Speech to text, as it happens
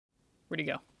Where'd he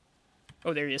go?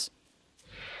 Oh, there he is.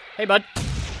 Hey, bud.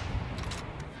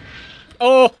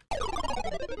 Oh!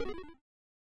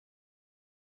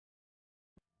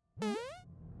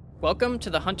 Welcome to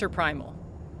the Hunter Primal.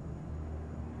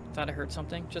 Thought I heard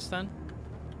something just then.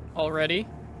 Already?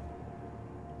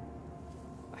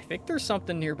 I think there's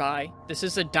something nearby. This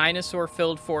is a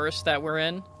dinosaur-filled forest that we're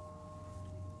in.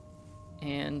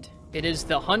 And it is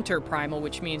the Hunter Primal,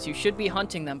 which means you should be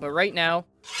hunting them. But right now,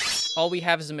 all we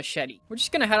have is a machete. We're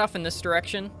just gonna head off in this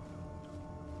direction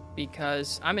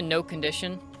because I'm in no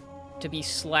condition to be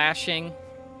slashing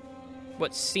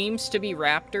what seems to be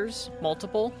raptors,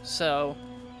 multiple. So,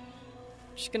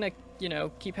 just gonna, you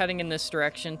know, keep heading in this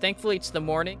direction. Thankfully, it's the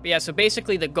morning. But yeah, so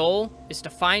basically the goal is to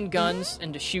find guns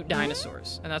and to shoot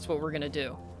dinosaurs. And that's what we're gonna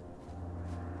do.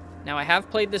 Now, I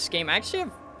have played this game. I actually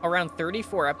have around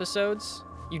 34 episodes.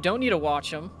 You don't need to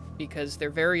watch them because they're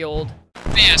very old.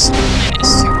 But yeah, so the plan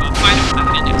is to find a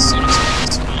weapon as soon as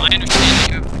possible. I understand that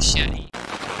you have a machete.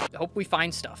 I hope we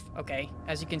find stuff, okay?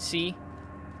 As you can see,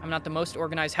 I'm not the most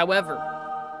organized. However,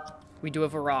 we do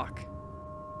have a rock.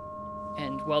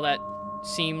 And while that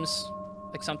seems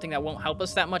like something that won't help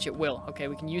us that much, it will. Okay,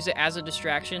 we can use it as a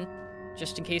distraction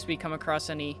just in case we come across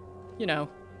any, you know,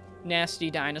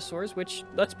 nasty dinosaurs, which,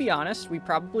 let's be honest, we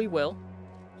probably will.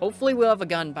 Hopefully we'll have a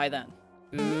gun by then.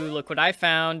 Ooh, look what I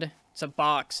found. It's a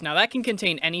box. Now that can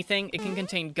contain anything. It can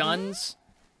contain guns,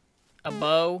 a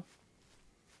bow,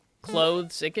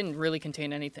 clothes. It can really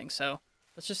contain anything, so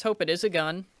let's just hope it is a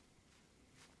gun.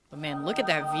 But man, look at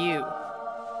that view.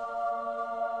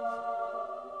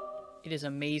 It is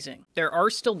amazing. There are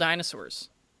still dinosaurs.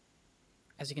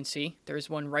 As you can see, there's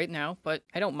one right now, but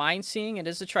I don't mind seeing it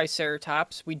is a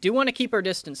Triceratops. We do want to keep our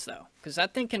distance, though, because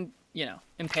that thing can, you know,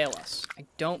 impale us. I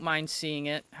don't mind seeing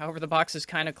it. However, the box is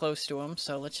kind of close to him,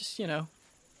 so let's just, you know,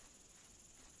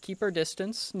 keep our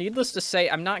distance. Needless to say,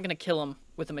 I'm not going to kill him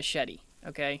with a machete,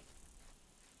 okay?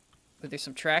 But there's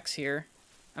some tracks here.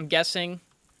 I'm guessing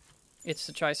it's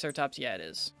the Triceratops. Yeah, it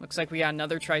is. Looks like we got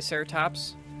another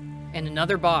Triceratops. And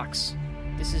another box.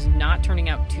 This is not turning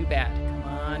out too bad. Come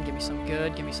on, give me some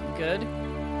good, give me some good.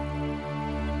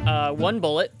 One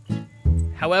bullet.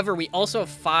 However, we also have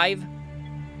 5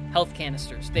 health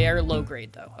canisters. They are low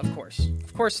grade, though, of course.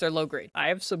 Of course, they're low grade. I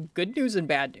have some good news and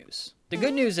bad news. The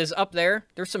good news is up there,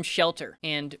 there's some shelter.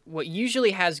 And what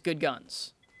usually has good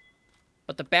guns.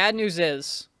 But the bad news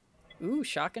is... Ooh,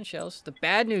 shotgun shells. The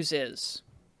bad news is...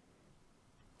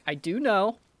 I do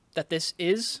know that this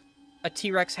is a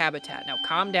T-Rex habitat. Now,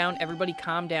 calm down. Everybody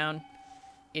calm down.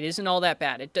 It isn't all that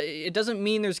bad. It doesn't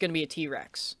mean there's going to be a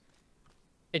T-Rex.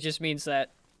 It just means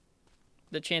that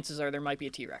the chances are there might be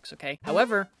a T-Rex, okay?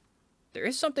 However, there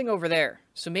is something over there.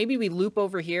 So maybe we loop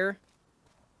over here,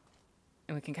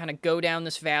 and we can kind of go down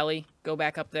this valley, go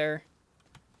back up there,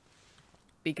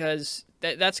 because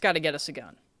that's got to get us a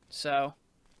gun. So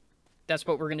that's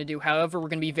what we're going to do. However, we're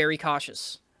going to be very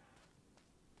cautious.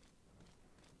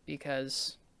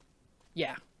 Because...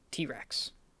 yeah,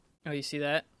 T-Rex. Oh, you see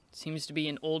that? Seems to be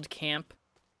an old camp.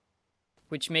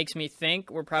 Which makes me think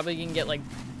we're probably gonna get, like...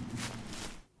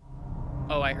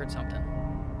 Oh, I heard something.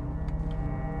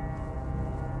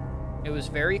 It was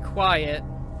very quiet.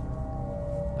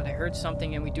 But I heard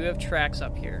something, and we do have tracks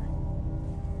up here.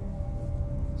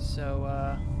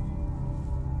 So,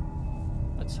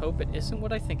 let's hope it isn't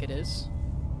what I think it is.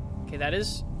 Okay, that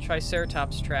is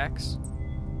Triceratops tracks.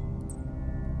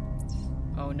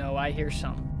 Oh no, I hear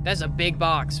some. That's a big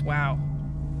box. Wow.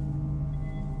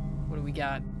 What do we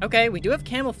got? Okay, we do have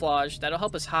camouflage. That'll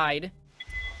help us hide.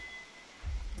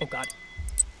 Oh god.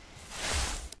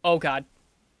 Oh god.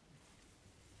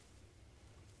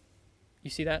 You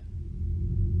see that?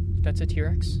 That's a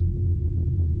T-Rex.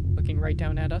 Looking right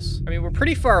down at us. I mean, we're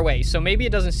pretty far away, so maybe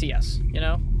it doesn't see us, you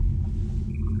know?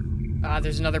 Ah,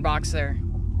 there's another box there.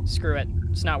 Screw it.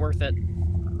 It's not worth it.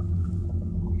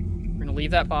 We're gonna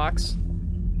leave that box.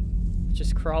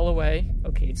 Just crawl away.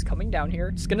 Okay, it's coming down here.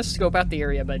 It's gonna scope out the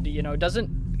area, but, you know, it doesn't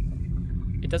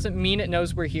mean it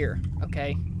knows we're here,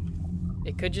 okay?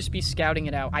 It could just be scouting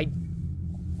it out.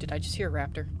 Did I just hear a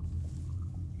raptor?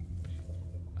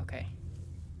 Okay.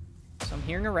 So I'm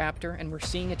hearing a raptor, and we're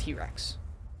seeing a T-Rex.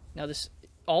 Now, this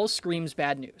all screams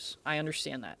bad news. I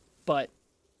understand that. But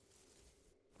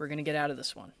we're gonna get out of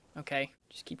this one, okay?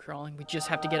 Just keep crawling. We just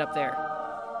have to get up there.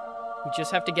 We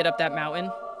just have to get up that mountain,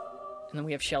 and then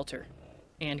we have shelter.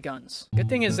 And guns. Good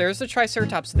thing is there's the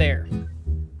Triceratops there.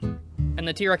 And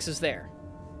the T-Rex is there.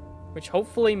 Which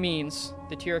hopefully means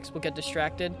the T-Rex will get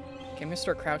distracted. Okay, I'm gonna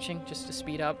start crouching just to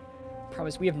speed up.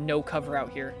 Promise, we have no cover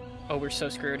out here. Oh, we're so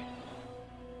screwed.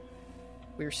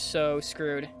 We're so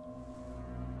screwed.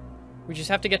 We just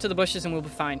have to get to the bushes and we'll be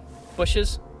fine.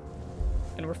 Bushes.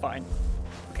 And we're fine.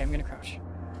 Okay, I'm gonna crouch.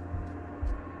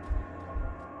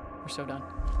 We're so done.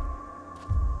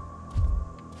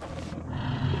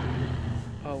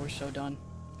 Oh, we're so done.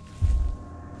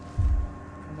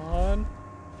 Come on.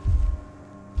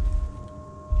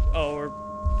 Oh, we're...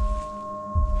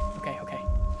 Okay, okay.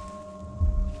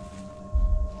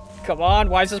 Come on,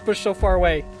 why is this bush so far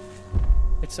away?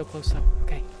 It's so close though,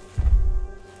 okay.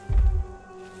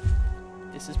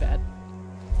 This is bad.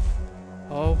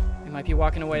 Oh, it might be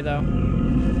walking away though.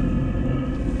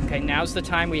 Okay, now's the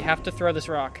time we have to throw this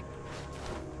rock.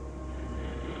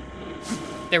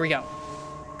 There we go.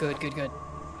 Good, good, good.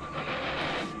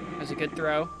 That was a good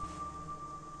throw.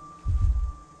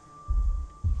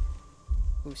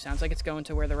 Ooh, sounds like it's going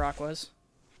to where the rock was.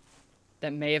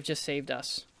 That may have just saved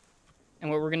us. And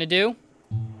what we're gonna do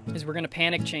is we're gonna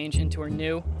panic change into our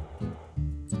new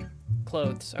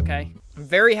clothes, okay? I'm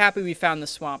very happy we found the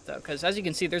swamp though, because as you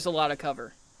can see, there's a lot of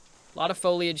cover. A lot of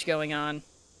foliage going on.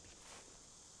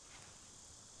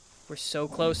 We're so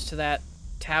close to that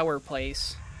tower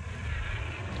place.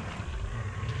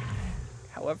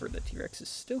 However, the T-Rex is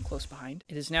still close behind.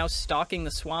 It is now stalking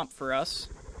the swamp for us.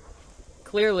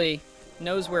 Clearly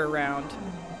knows we're around.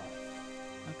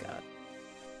 Oh god.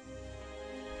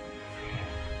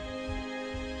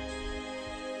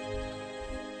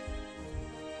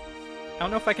 I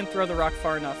don't know if I can throw the rock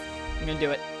far enough. I'm gonna do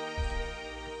it.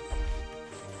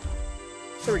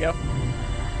 There we go.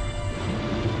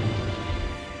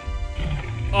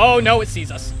 Oh no, it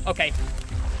sees us. Okay.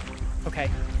 Okay.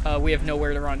 We have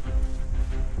nowhere to run.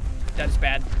 That is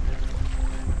bad.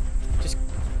 Just...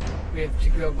 We have to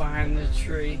go behind the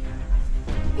tree.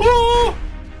 Oh!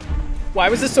 Why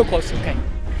was this so close? Okay.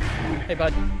 Hey,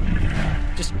 bud.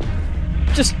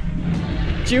 Just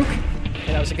juke.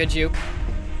 Okay, that was a good juke.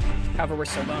 However, we're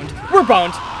so boned. We're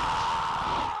boned!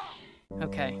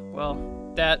 Okay,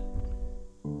 well, that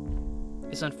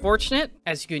is unfortunate.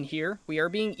 As you can hear, we are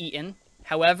being eaten.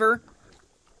 However,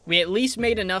 we at least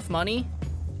made enough money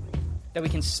that we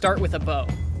can start with a bow,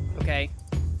 okay?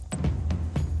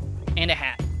 And a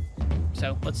hat.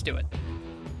 So, let's do it.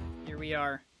 Here we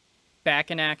are, back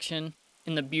in action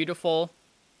in the beautiful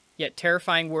yet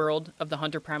terrifying world of the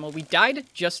Hunter Primal. We died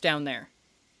just down there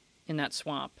in that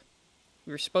swamp.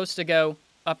 We were supposed to go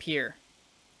up here,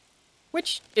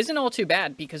 which isn't all too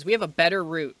bad because we have a better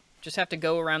route. Just have to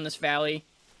go around this valley.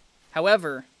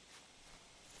 However,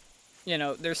 you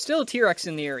know, there's still a T-Rex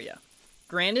in the area.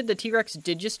 Granted, the T-Rex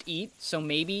did just eat, so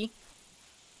maybe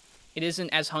it isn't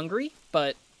as hungry,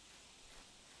 but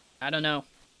I don't know.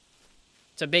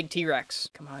 It's a big T-Rex.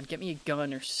 Come on, get me a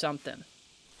gun or something.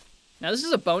 Now, this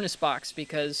is a bonus box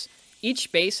because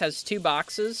each base has 2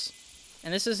 boxes,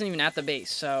 and this isn't even at the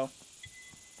base, so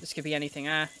this could be anything.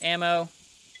 Ammo,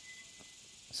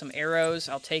 some arrows,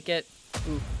 I'll take it.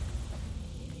 Ooh.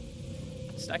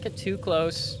 Let's not get too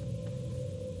close,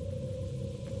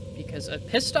 because a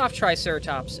pissed off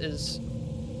Triceratops is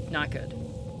not good.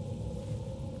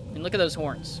 I mean, look at those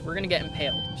horns. We're gonna get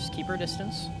impaled. Just keep our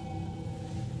distance.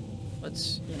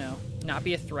 Let's, you know, not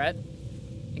be a threat.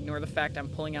 Ignore the fact I'm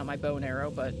pulling out my bow and arrow,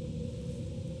 but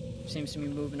seems to be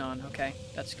moving on. Okay,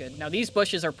 that's good. Now, these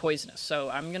bushes are poisonous, so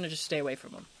I'm gonna just stay away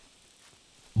from them.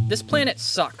 This planet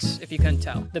sucks, if you couldn't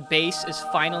tell. The base is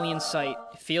finally in sight.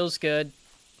 It feels good.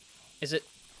 Is it?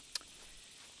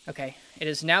 Okay, it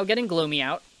is now getting gloomy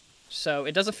out, so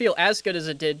it doesn't feel as good as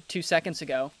it did 2 seconds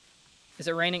ago. Is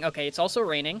it raining? Okay, it's also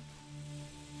raining.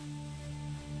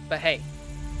 But hey.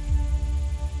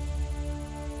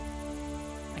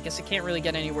 I guess it can't really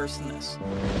get any worse than this.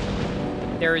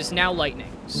 There is now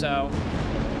lightning, so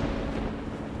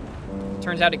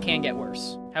turns out it can get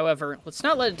worse. However, let's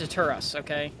not let it deter us,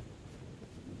 okay?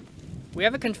 We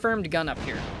have a confirmed gun up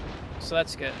here, so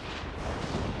that's good.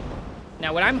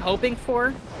 Now, what I'm hoping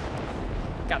for...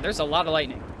 God, there's a lot of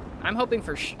lightning. I'm hoping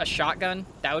for a shotgun.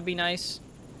 That would be nice.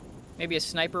 Maybe a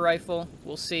sniper rifle.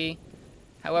 We'll see.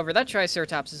 However, that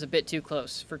Triceratops is a bit too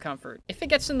close for comfort. If it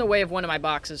gets in the way of one of my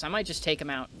boxes, I might just take him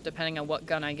out, depending on what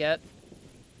gun I get.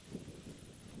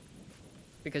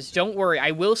 Because don't worry,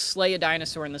 I will slay a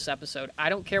dinosaur in this episode. I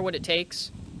don't care what it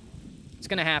takes. It's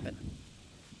gonna happen.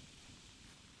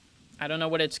 I don't know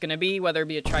what it's gonna be, whether it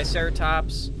be a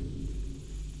Triceratops,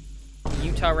 a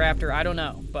Utahraptor, I don't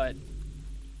know, but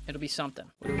it'll be something.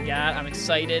 What do we got? I'm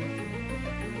excited.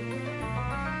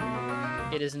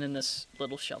 It isn't in this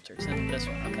little shelter. It's in this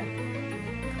one. Okay.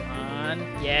 Come on.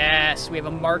 Yes, we have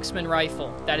a marksman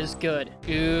rifle. That is good.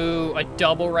 Ooh, a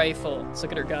double rifle. Let's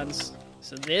look at our guns.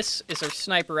 So this is our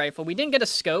sniper rifle. We didn't get a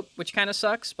scope, which kind of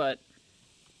sucks, but,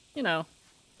 you know,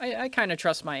 I kind of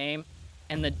trust my aim.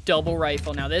 And the double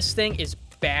rifle. Now, this thing is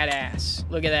badass.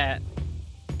 Look at that.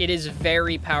 It is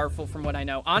very powerful from what I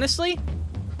know. Honestly,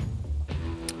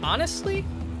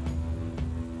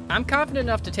 I'm confident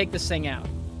enough to take this thing out.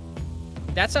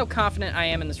 That's how confident I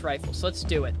am in this rifle. So let's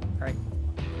do it. All right.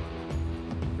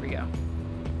 Here we go.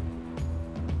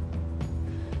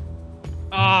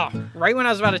 Oh, right when I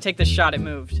was about to take this shot, it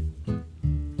moved.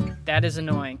 That is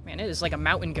annoying. Man, it is like a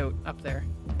mountain goat up there.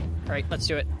 All right, let's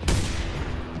do it.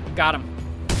 Got him.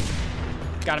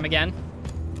 Got him again.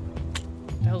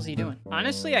 What the hell's he doing?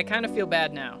 Honestly, I kind of feel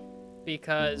bad now.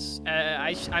 Because,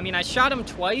 I mean, I shot him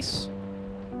twice.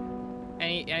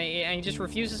 And he just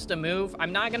refuses to move.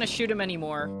 I'm not going to shoot him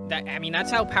anymore. I mean, that's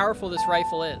how powerful this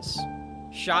rifle is.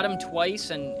 Shot him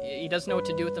twice, and he doesn't know what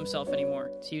to do with himself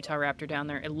anymore. It's a Utahraptor down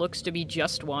there. It looks to be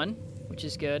just one, which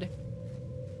is good.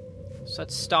 So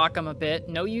let's stalk him a bit.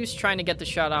 No use trying to get the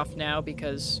shot off now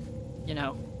because, you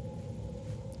know,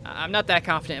 I'm not that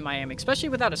confident in my aim, especially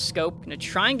without a scope. I'm going to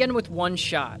try and get him with one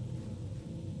shot.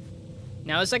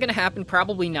 Now, is that going to happen?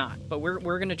 Probably not, but we're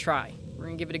going to try. We're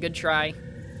going to give it a good try.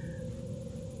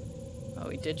 Oh,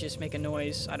 he did just make a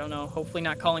noise. I don't know. Hopefully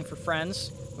not calling for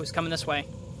friends. Oh, he's coming this way.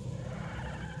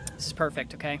 This is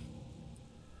perfect, okay?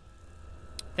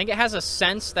 I think it has a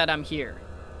sense that I'm here.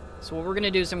 So what we're going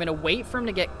to do is I'm going to wait for him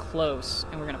to get close,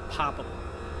 and we're going to pop him.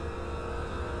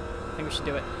 I think we should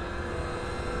do it.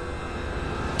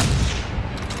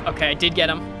 Okay, I did get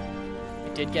him. I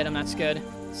did get him. That's good.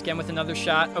 Let's get him with another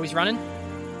shot. Oh, he's running.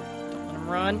 Don't let him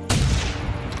run.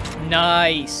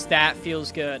 Nice. That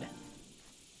feels good.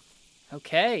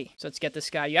 Okay, so let's get this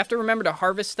guy. You have to remember to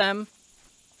harvest them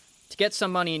to get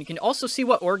some money, and you can also see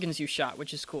what organs you shot,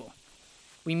 which is cool.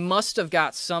 We must have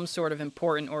got some sort of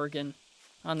important organ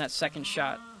on that second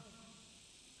shot.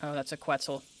 Oh, that's a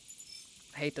Quetzal.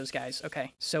 I hate those guys.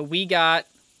 Okay, so we got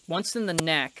once in the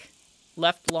neck,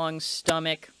 left lung,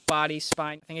 stomach, body,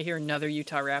 spine. I think I hear another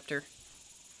Utahraptor.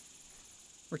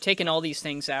 We're taking all these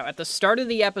things out. At the start of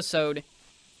the episode,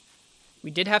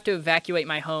 we did have to evacuate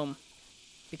my home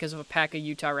because of a pack of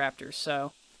Utahraptors,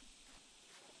 so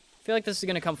I feel like this is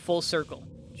going to come full circle.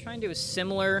 Try and do a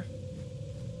similar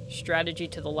strategy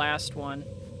to the last one.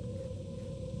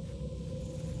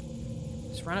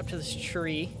 Let's run up to this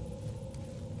tree.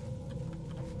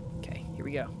 Okay, here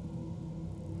we go.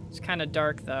 It's kind of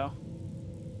dark, though.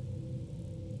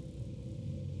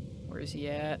 Where is he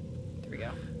at? There we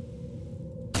go.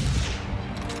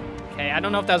 Okay, I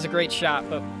don't know if that was a great shot,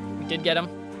 but we did get him.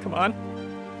 Come on.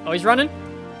 Oh, he's running?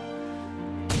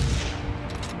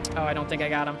 Oh, I don't think I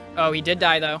got him. Oh, he did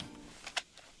die, though.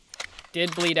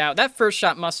 Did bleed out. That first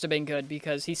shot must have been good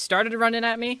because he started running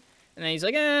at me, and then he's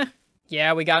like, eh.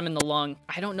 Yeah, we got him in the lung.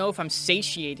 I don't know if I'm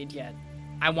satiated yet.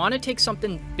 I want to take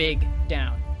something big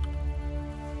down.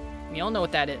 We all know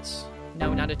what that is.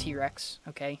 No, not a T-Rex.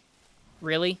 Okay.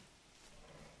 Really?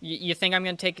 You think I'm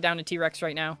going to take down a T-Rex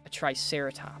right now? A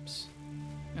Triceratops.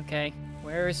 Okay.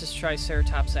 Where is this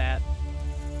Triceratops at?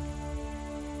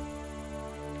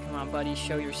 Come on, buddy.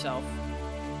 Show yourself.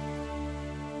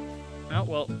 Oh,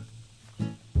 well.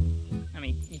 I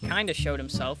mean, he kind of showed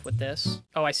himself with this.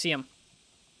 Oh, I see him.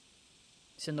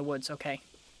 He's in the woods. Okay.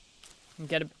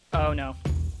 Get a... Oh, no.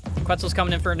 Quetzal's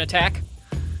coming in for an attack.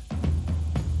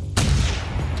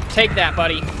 Take that,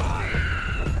 buddy.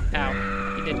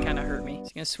 Ow. He did kind of hurt me. Is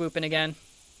he going to swoop in again?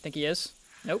 Think he is?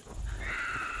 Nope.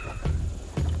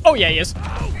 Oh, yeah, he is.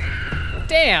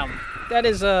 Damn. That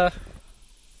is a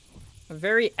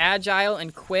very agile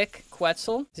and quick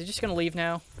Quetzal. Is he just going to leave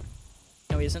now?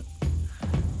 No, he isn't.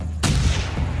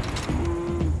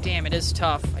 Damn, it is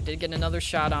tough. I did get another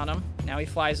shot on him. Now he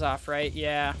flies off, right?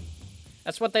 Yeah.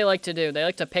 That's what they like to do. They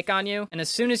like to pick on you, and as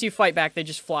soon as you fight back, they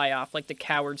just fly off like the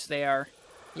cowards they are.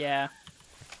 Yeah.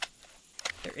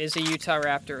 There is a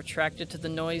Utahraptor attracted to the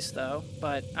noise, though.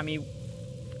 But, I mean,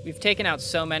 we've taken out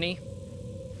so many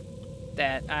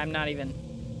that I'm not even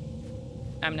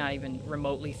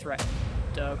remotely threatened.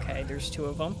 Okay, there's two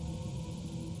of them.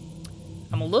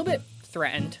 I'm a little bit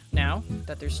threatened now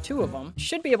that there's two of them.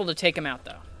 Should be able to take them out,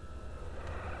 though.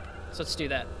 So let's do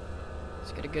that.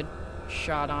 Let's get a good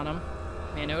shot on him.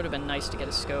 Man, it would have been nice to get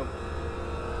a scope.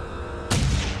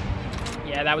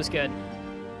 Yeah, that was good.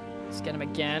 Let's get him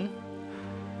again.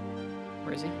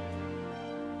 Where is he?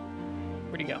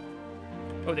 Where'd he go?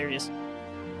 Oh, there he is.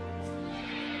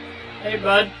 Hey,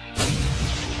 bud.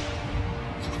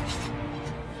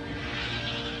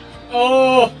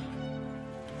 Oh!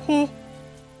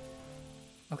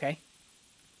 Okay.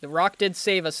 The rock did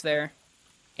save us there.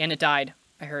 And it died.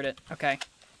 I heard it. Okay.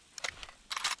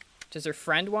 Does her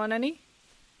friend want any?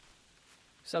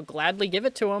 So I'll gladly give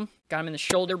it to him. Got him in the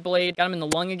shoulder blade. Got him in the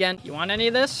lung again. You want any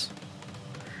of this?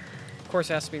 Of course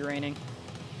it has to be raining.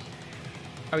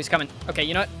 Oh, he's coming. Okay,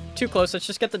 you know what? too close. Let's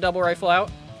just get the double rifle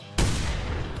out.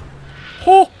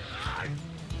 Oh!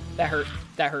 That hurt.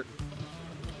 That hurt.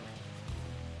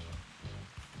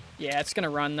 Yeah, it's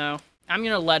gonna run, though. I'm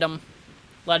gonna let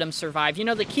them survive. You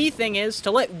know, the key thing is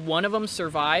to let one of them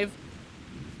survive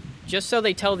just so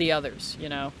they tell the others, you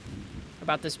know,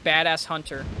 about this badass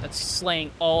hunter that's slaying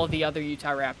all of the other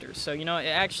Utahraptors. So, you know, it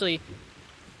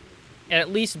at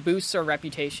least boosts our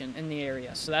reputation in the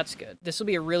area, so that's good. This will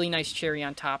be a really nice cherry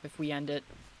on top if we end it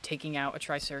taking out a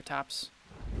Triceratops.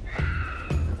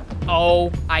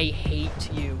 Oh, I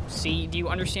hate you. See, do you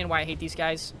understand why I hate these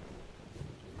guys?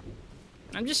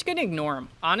 I'm just gonna ignore them.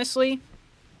 Honestly,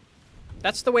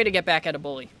 that's the way to get back at a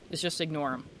bully, is just ignore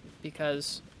them.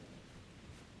 Because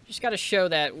you just gotta show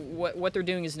that what they're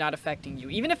doing is not affecting you.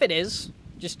 Even if it is,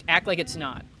 just act like it's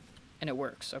not. And it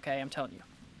works, okay? I'm telling you.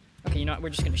 Okay, you know what? We're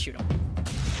just gonna shoot him.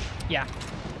 Yeah.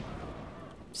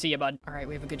 See ya, bud. Alright,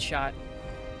 we have a good shot.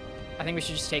 I think we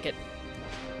should just take it.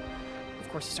 Of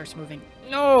course it starts moving.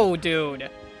 No,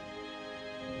 dude!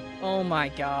 Oh my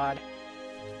god.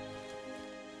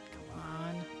 Come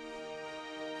on.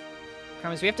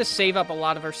 Promise, we have to save up a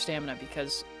lot of our stamina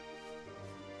because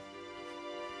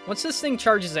once this thing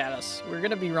charges at us, we're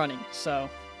gonna be running, so.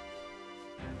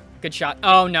 Good shot.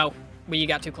 Oh no. You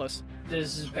got too close.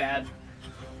 This is bad.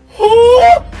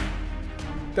 That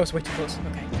was way too close.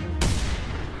 Okay.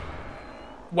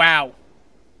 Wow.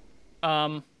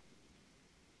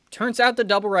 Turns out the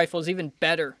double rifle is even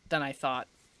better than I thought.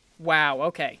 Wow,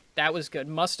 okay. That was good.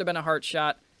 Must have been a heart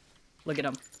shot. Look at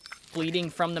him. Bleeding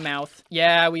from the mouth.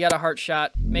 Yeah, we got a heart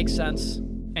shot. Makes sense.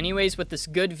 Anyways, with this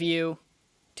good view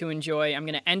to enjoy, I'm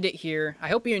going to end it here. I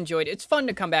hope you enjoyed. It's fun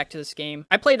to come back to this game.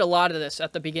 I played a lot of this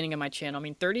at the beginning of my channel. I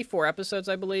mean, 34 episodes,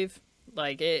 I believe.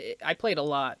 Like, I played a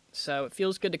lot, so it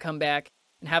feels good to come back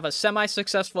and have a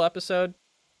semi-successful episode.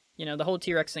 You know, the whole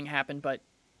T-Rex thing happened, but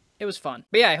it was fun.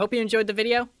 But yeah, I hope you enjoyed the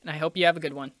video, and I hope you have a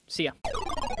good one. See ya.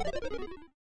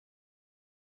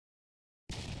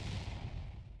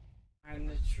 In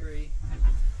the tree.